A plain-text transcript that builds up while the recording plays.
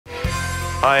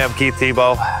Hi, I'm Keith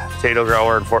Thibeau, potato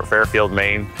grower in Fort Fairfield,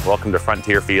 Maine. Welcome to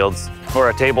Frontier Fields. We're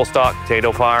a table stock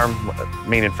potato farm,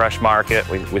 Maine and fresh market.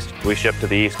 We ship to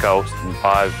the East Coast in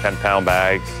 5-10 pound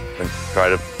bags and try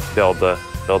to build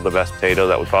the best potato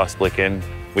that we possibly can.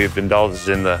 We've indulged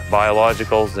in the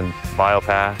biologicals and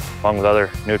BioPath, along with other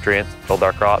nutrients, to build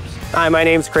our crops. Hi, my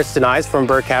name's deNijs from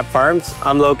Burcap Farms.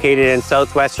 I'm located in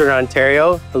southwestern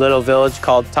Ontario, a little village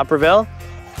called Tupperville.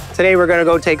 Today we're gonna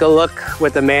go take a look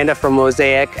with Amanda from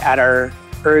Mosaic at our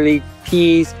early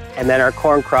peas and then our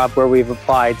corn crop where we've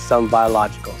applied some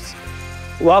biologicals.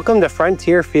 Welcome to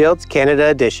Frontier Fields Canada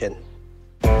Edition.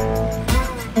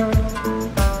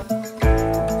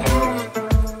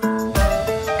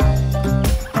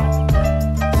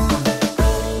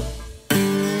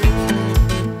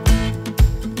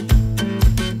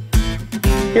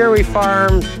 Here we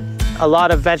farm a lot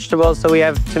of vegetables, so we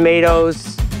have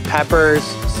tomatoes, peppers,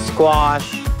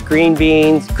 squash, green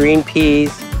beans, green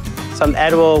peas, some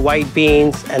edible white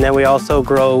beans, and then we also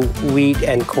grow wheat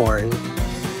and corn.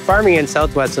 Farming in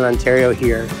southwestern Ontario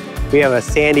here, we have a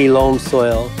sandy loam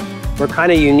soil. We're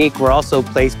kind of unique. We're also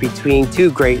placed between two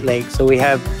Great Lakes. So we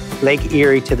have Lake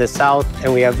Erie to the south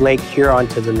and we have Lake Huron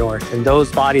to the north. And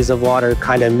those bodies of water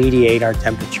kind of mediate our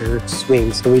temperature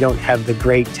swings. So we don't have the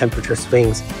great temperature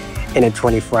swings in a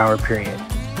 24-hour period.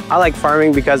 I like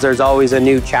farming because there's always a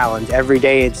new challenge. Every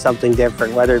day it's something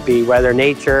different, whether it be weather,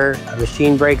 nature, a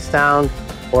machine breaks down,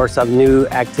 or some new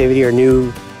activity or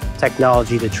new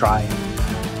technology to try.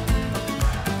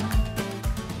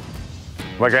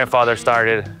 My grandfather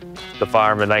started the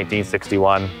farm in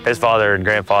 1961. His father and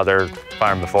grandfather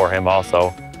farmed before him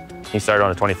also. He started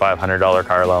on a $2,500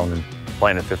 car loan and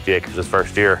planted 50 acres his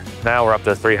first year. Now we're up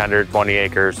to 320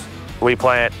 acres. We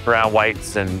plant brown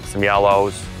whites and some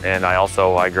yellows, and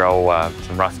I grow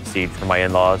some russet seed for my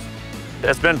in-laws.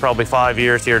 It's been probably 5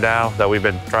 years here now that we've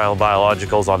been trialing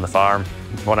biologicals on the farm.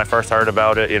 When I first heard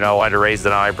about it, I'd raised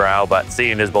an eyebrow, but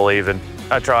seeing is believing.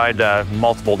 I tried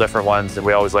multiple different ones, and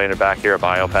we always landed back here at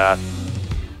BioPath.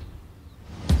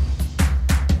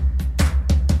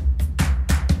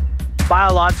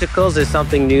 Biologicals is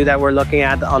something new that we're looking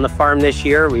at on the farm this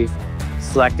year. We've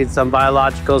selected some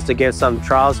biologicals to give some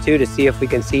trials to see if we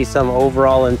can see some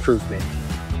overall improvement.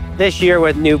 This year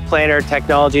with new planter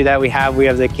technology that we have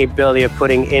the capability of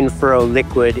putting in-furrow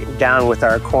liquid down with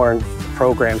our corn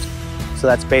programs. So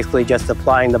that's basically just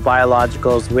applying the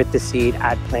biologicals with the seed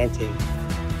at planting.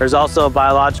 There's also a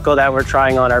biological that we're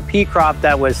trying on our pea crop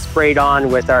that was sprayed on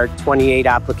with our 28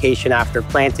 application after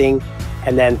planting.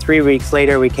 And then 3 weeks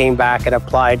later, we came back and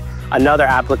applied another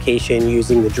application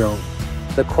using the drone.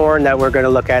 The corn that we're going to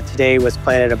look at today was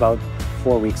planted about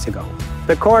 4 weeks ago.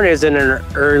 The corn is in an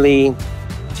early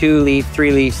 2-leaf,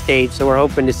 3-leaf stage, so we're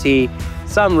hoping to see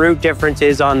some root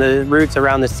differences on the roots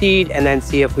around the seed and then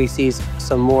see if we see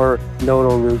some more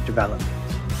nodal root development.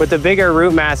 With the bigger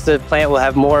root mass, the plant will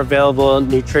have more available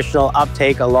nutritional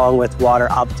uptake along with water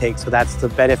uptake, so that's the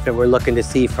benefit we're looking to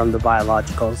see from the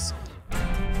biologicals.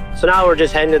 So now we're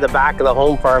just heading to the back of the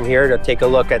home farm here to take a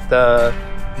look at the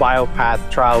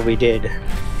BioPath trial we did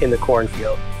in the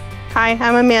cornfield. Hi,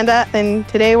 I'm Amanda, and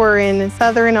today we're in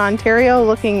southern Ontario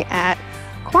looking at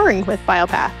corn with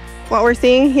BioPath. What we're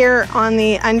seeing here on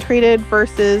the untreated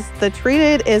versus the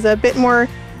treated is a bit more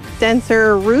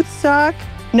denser rootstock.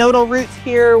 Nodal roots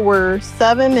here were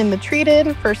 7 in the treated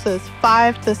versus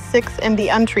 5 to 6 in the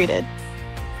untreated.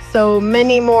 So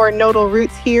many more nodal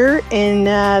roots here in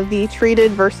the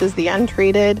treated versus the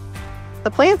untreated. The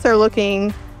plants are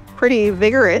looking pretty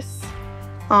vigorous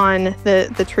on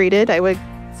the treated, I would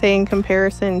say, in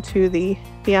comparison to the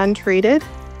untreated.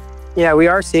 Yeah, we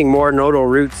are seeing more nodal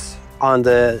roots on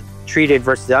the treated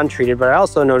versus the untreated, but I'm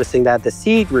also noticing that the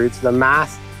seed roots, the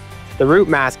root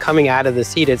mass coming out of the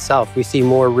seed itself, we see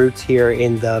more roots here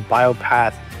in the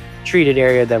BioPath treated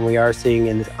area than we are seeing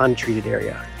in the untreated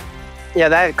area. Yeah,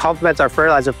 that complements our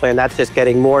fertilizer plan. That's just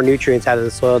getting more nutrients out of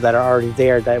the soil that are already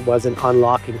there that wasn't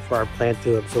unlocking for our plant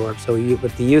to absorb. So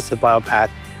with the use of BioPath,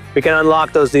 we can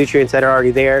unlock those nutrients that are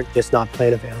already there, just not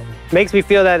plant available. Makes me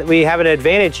feel that we have an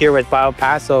advantage here with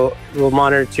BioPath, so we'll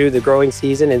monitor through the growing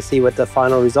season and see what the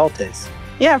final result is.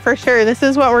 Yeah, for sure. This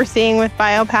is what we're seeing with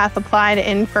BioPath applied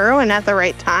in furrow and at the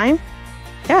right time.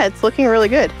 Yeah, it's looking really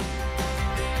good.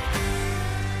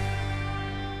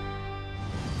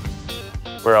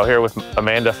 We're out here with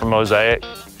Amanda from Mosaic.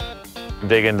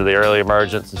 Dig into the early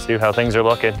emergence and see how things are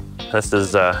looking. This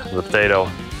is the potato.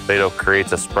 Potato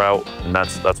creates a sprout, and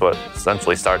that's what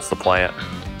essentially starts the plant.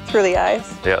 Through the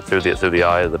eyes? Yeah, through the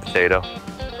eye of the potato.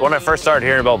 When I first started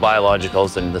hearing about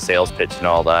biologicals and the sales pitch and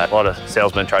all that, a lot of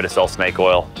salesmen try to sell snake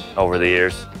oil over the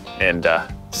years, and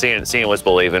seeing was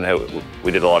believing.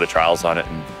 We did a lot of trials on it,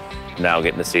 and now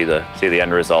getting to see the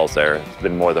end results there, it's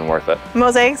been more than worth it.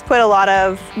 Mosaic's put a lot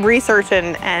of research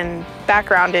and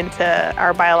background into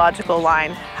our biological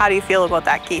line. How do you feel about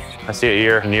that, Keith? I see it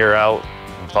year in, year out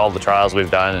with all the trials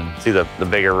we've done, and see the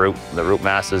bigger root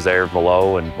masses there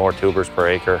below, and more tubers per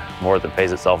acre, more than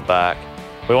pays itself back.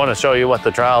 We want to show you what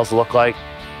the trials look like,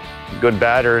 good,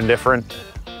 bad, or indifferent.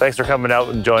 Thanks for coming out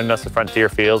and joining us at Frontier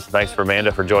Fields. Thanks for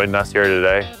Amanda for joining us here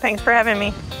today. Thanks for having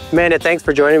me. Amanda, thanks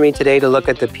for joining me today to look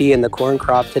at the pea and the corn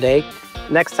crop today.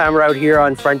 Next time we're out here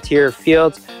on Frontier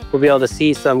Fields, we'll be able to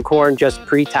see some corn just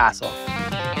pre-tassel.